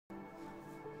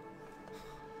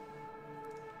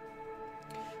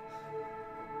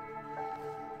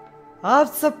आप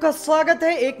सबका स्वागत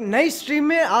है एक नई स्ट्रीम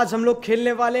में। आज हम लोग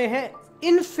खेलने वाले हैं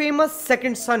इनफेमस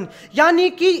सेकंड सन, यानी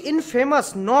कि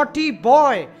infamous naughty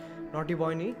boy. Naughty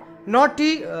boy नहीं,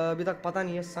 नॉटी अभी तक पता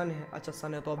नहीं है, सन है। अच्छा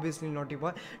सन है तो obviously naughty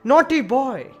boy. Naughty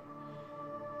boy,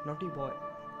 naughty boy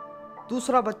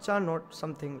दूसरा बच्चा, नॉट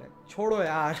समथिंग लाइक। छोड़ो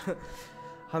यार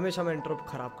हमेशा मैं इंट्रो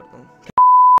खराब करता हूँ।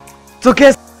 तो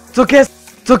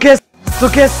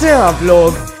कैसे हैं आप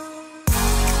लोग?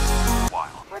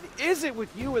 Is it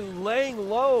with you and laying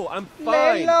low? I'm fine.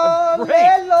 Lay low, I'm great.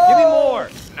 lay low. Give me more.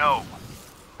 No.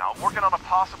 Now I'm working on a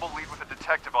possible lead with a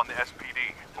detective on the SPD,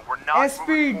 but we're not SPD,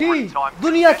 moving forward until I'm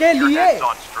दुनिया के convinced your लिए. head's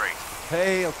on straight.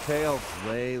 Okay, I'll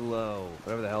lay low.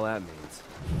 Whatever the hell that means.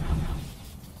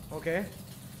 Okay.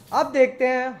 अब देखते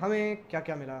हैं हमें क्या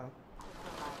क्या मिला।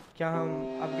 क्या हम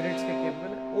अपग्रेड्स के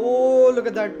केपेबल हैं? Oh look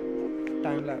at that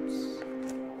time lapse.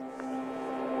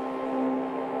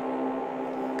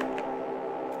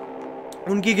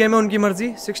 उनकी गेम है, उनकी मर्जी।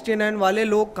 69 वाले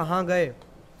लोग कहाँ गए?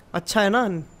 अच्छा है ना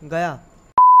गया।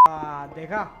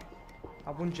 देखा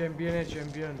अपन चैंपियन है,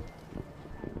 चैंपियन।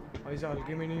 ऐसा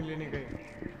हल्के में नहीं लेने गए।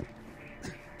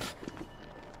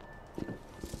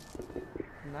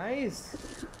 नाइस,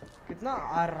 कितना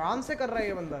आराम से कर रहा है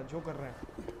ये बंदा। जो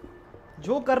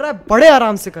कर रहा है बड़े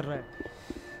आराम से कर रहा है।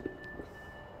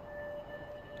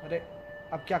 अरे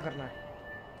अब क्या करना है?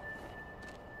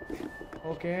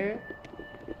 ओके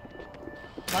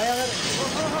भाई, अगर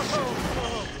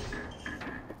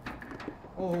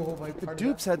ओह भाई, The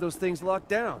dupes had those things locked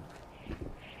down.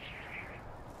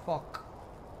 Fuck.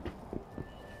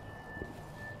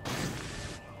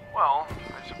 Well,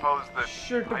 I suppose that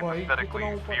Shit, boy. hypothetically,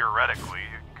 theoretically,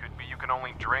 it could be you can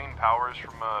only drain powers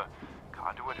from a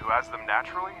conduit who has them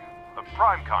naturally. A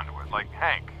prime conduit, like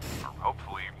Hank, or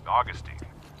hopefully Augustine.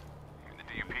 The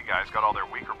DUP guys got all their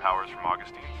weaker powers from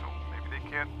Augustine, so maybe they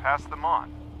can't pass them on.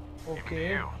 Okay. Even to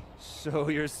you. So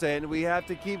you're saying we have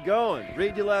to keep going?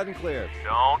 Read you loud and clear.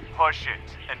 Don't push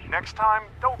it. And next time,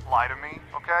 don't lie to me,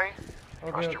 okay?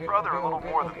 Trust your brother a little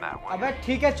more than that, will you? अबे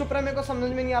ठीक है, चुप रह, मेरे को समझ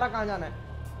में नहीं आ रहा कहाँ जाना है।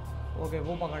 ओके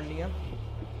वो पकड़ लिया।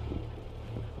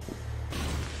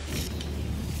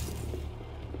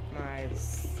 नाइस,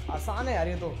 आसान है यार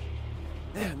ये तो।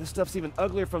 Man, this stuff's even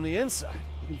uglier from the inside.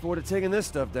 Looking forward to taking this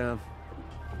stuff down.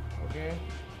 Okay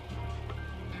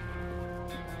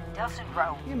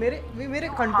ये मेरे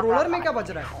कंट्रोलर में क्या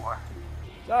बच रहा है?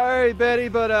 Sorry, Betty,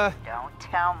 but Don't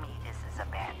tell me this is a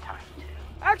bad time to.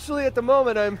 actually at the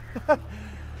moment I'm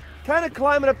kind of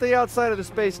climbing up the outside of the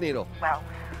Space Needle. Well,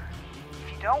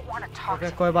 if you don't want to talk okay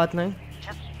to कोई बात नहीं। me,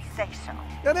 just say so.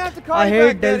 Gonna have to call I you hate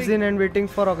back, Betty. Delzin and waiting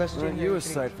for Augustine. Aren't you a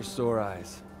sight for sore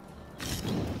eyes?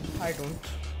 I don't.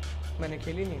 मैंने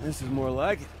खेली नहीं। This is more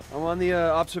like it. I'm on the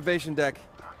observation deck.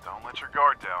 Don't let your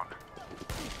guard down.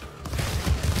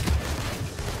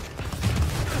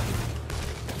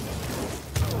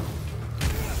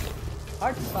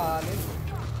 हट साले।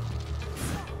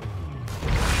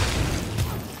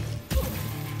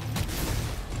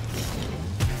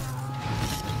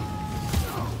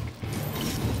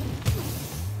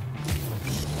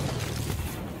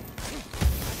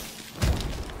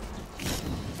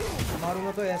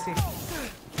 मारूंगा तो ऐसे।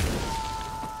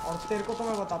 और तेरे को तो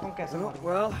मैं बताता हूँ कैसे मारूंगा।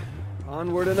 Well,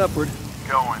 onward and upward.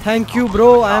 Going. Thank you bro,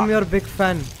 I am your big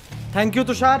fan. Thank you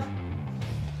Tushar.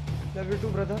 Love you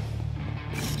too brother.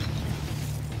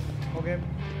 Okay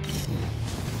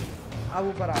अब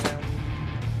ऊपर आ गए हम।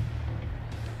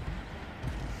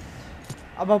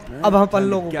 अब हम अपन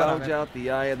लोग ऊपर आ Gouge गए। out the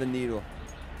eye of the needle.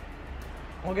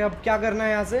 Okay अब क्या करना है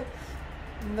यहाँ से?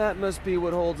 That must be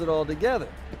what holds it all together.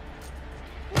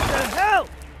 What the hell?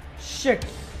 Shit.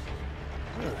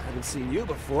 I haven't seen you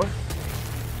before.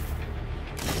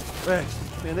 Rex,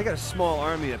 man, they got a small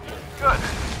army up here. Good.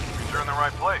 You're in the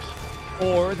right place.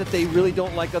 Or that they really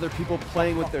don't like other people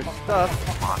playing with their stuff.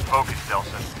 Come on, focus,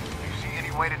 Delson. Do you see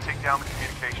any way to take down the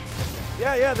communications?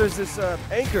 Yeah, there's this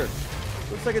anchor.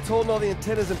 Looks like it's holding all the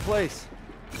antennas in place.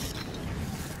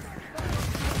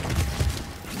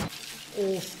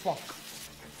 Oh fuck.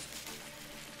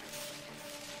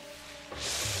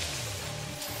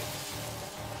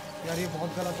 यार ये बहुत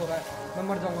गलत हो रहा है। मैं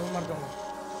मर जाऊंगा।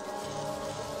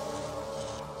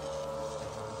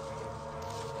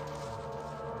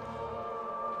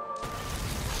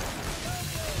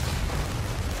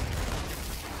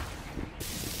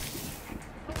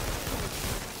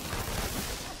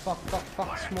 फक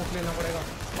स्मोक लेना पड़ेगा।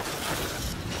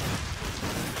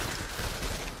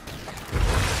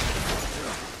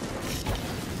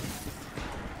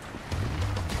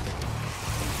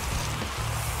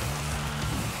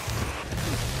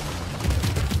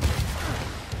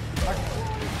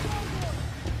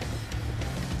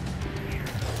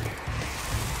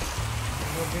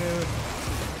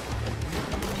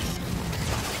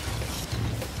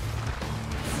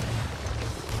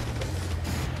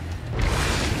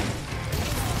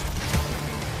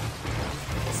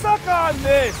 Work on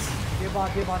this. ये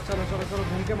बात चलो चलो चलो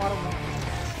घूम के मारो।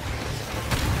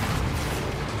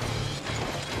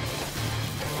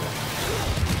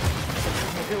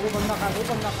 वो बंदा कहाँ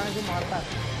है जो मारता है?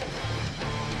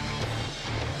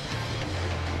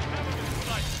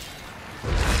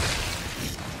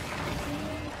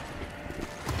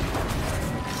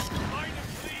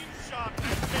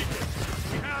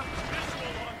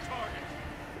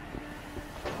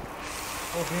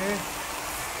 ओके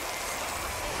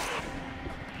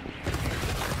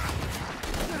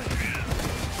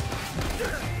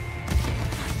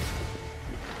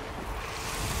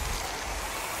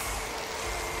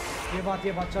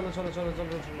ये बात चलो चलो चलो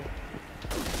चलो चलो।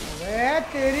 अबे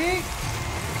तेरी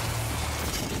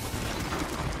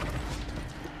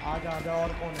आजा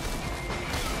और कौन है?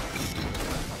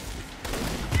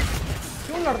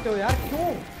 क्यों लड़ते हो यार?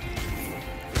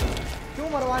 क्यों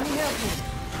मरवानी है अपनी?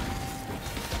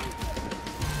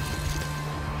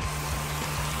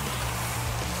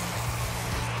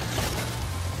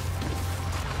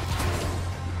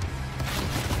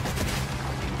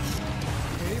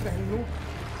 तेरी बहन लू।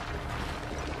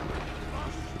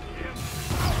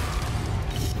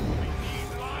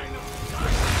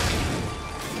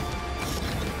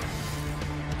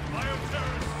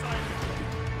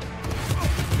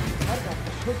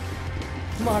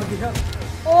 मार दिया।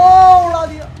 ओ उड़ा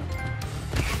दिया।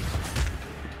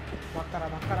 बक्करा।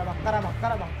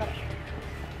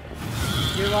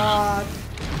 ये बात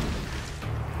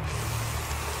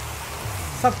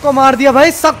सबको मार दिया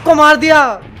भाई, सबको मार दिया।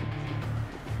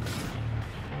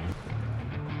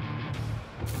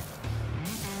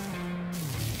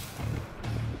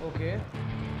 Okay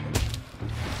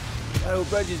I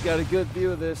hope Reggie's got a good view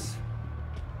of this.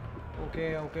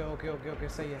 Okay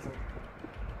सही है सब।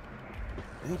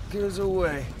 It goes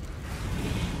away.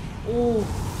 Oh!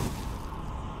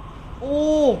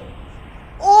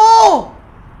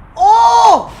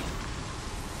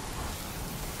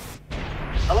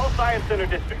 Hello, Science Center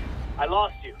District. I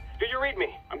lost you. Do you read me?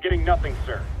 I'm getting nothing,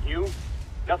 sir. You?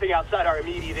 Nothing outside our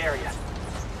immediate area.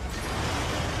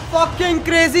 Fucking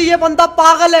crazy! ये बंदा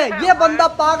पागल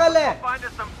है।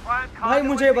 भाई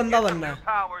मुझे ये बंदा बनना है।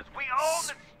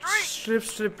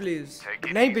 Strip please.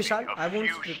 नहीं विशाल, I won't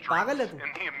strip. पागल है तू?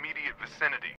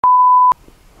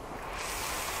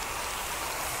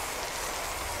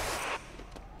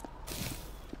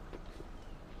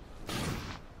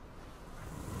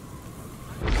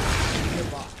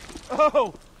 Oh,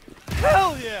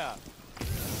 hell yeah!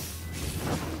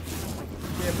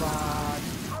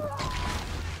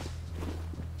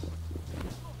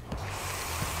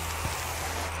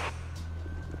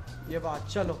 ये बात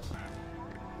चलो।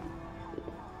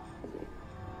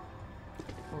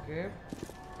 ओके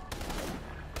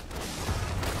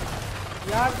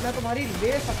यार मैं तुम्हारी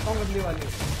ले सकता हूँ बदले वाली।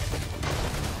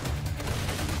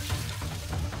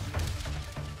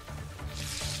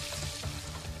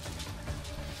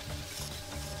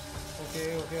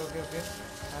 Okay.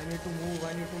 I need to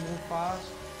move fast.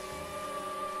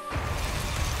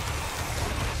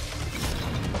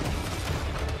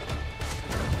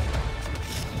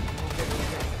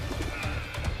 Okay.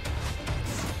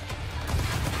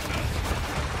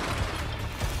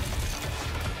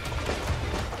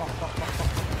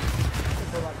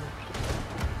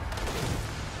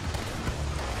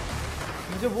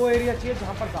 मुझे वो एरिया चाहिए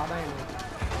जहाँ पर ज्यादा है लोग।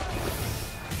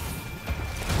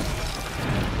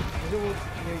 मुझे वो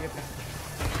ये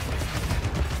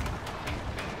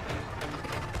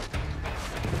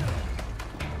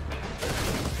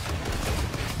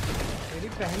मेरी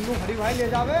बहन को हरी भाई ले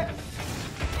जावे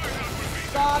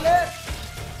साले।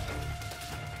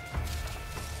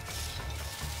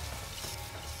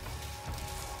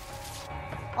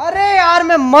 अरे यार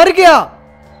मैं मर गया।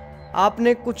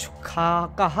 आपने कुछ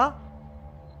कहा?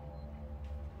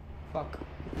 फक।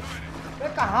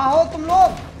 कहाँ हो तुम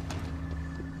लोग?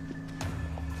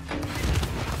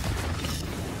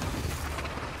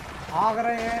 भाग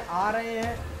रहे हैं, आ रहे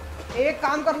हैं। एक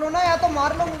काम कर लो ना, या तो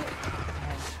मार लो मुझे।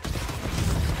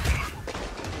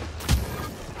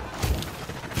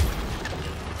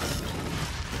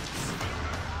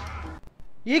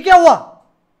 ये क्या हुआ?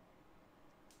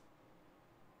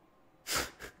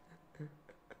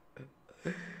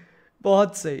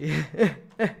 बहुत सही।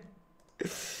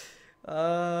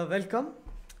 वेलकम।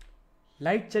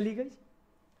 लाइट चली गई।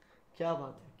 क्या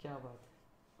बात है।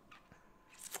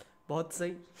 बहुत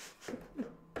सही।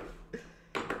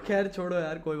 खैर छोड़ो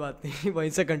यार, कोई बात नहीं, वहीं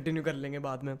से कंटिन्यू कर लेंगे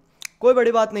बाद में, कोई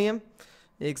बड़ी बात नहीं है।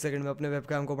 एक सेकंड में अपने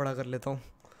वेबकैम को बड़ा कर लेता हूँ।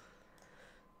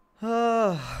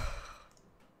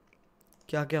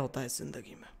 क्या क्या होता है इस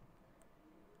जिंदगी में,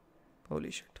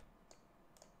 होली शिट।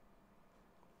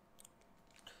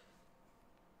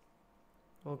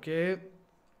 ओके,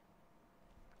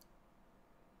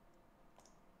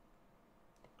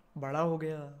 बड़ा हो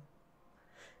गया।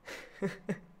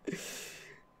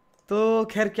 तो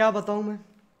खैर क्या बताऊं मैं,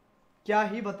 क्या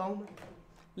ही बताऊं मैं।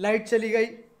 लाइट चली गई,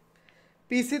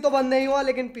 पीसी तो बंद नहीं हुआ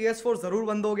लेकिन PS4 ज़रूर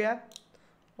बंद हो गया।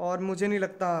 और मुझे नहीं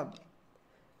लगता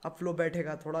अब फ्लो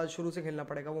बैठेगा, थोड़ा शुरू से खेलना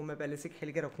पड़ेगा, वो मैं पहले से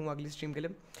खेल के रखूँगा अगली स्ट्रीम के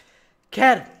लिए।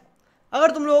 खैर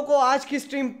अगर तुम लोगों को आज की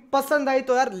स्ट्रीम पसंद आई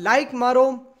तो यार लाइक मारो,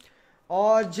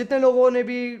 और जितने लोगों ने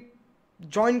भी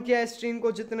ज्वाइन किया है स्ट्रीम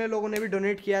को, जितने लोगों ने भी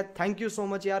डोनेट किया है, थैंक यू सो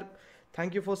मच यार,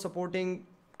 थैंक यू फॉर सपोर्टिंग।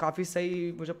 काफ़ी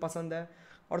सही, मुझे पसंद है।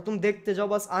 और तुम देखते जाओ,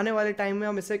 बस आने वाले टाइम में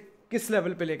हम इसे किस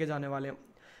लेवल पे लेके जाने वाले हैं।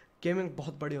 गेमिंग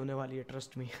बहुत बड़ी होने वाली है,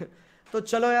 ट्रस्ट मी। तो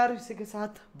चलो यार, इसी के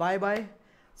साथ bye bye,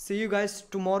 C you guys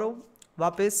tomorrow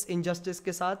वापस इनजस्टिस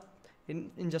के साथ।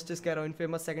 इनजस्टिस कह रहा हूँ,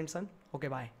 infamous second sun. Okay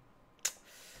bye,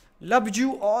 love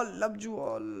you all, love you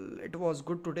all. It was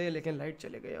good today, लेकिन लाइट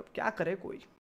चले गए, अब क्या करे कोई।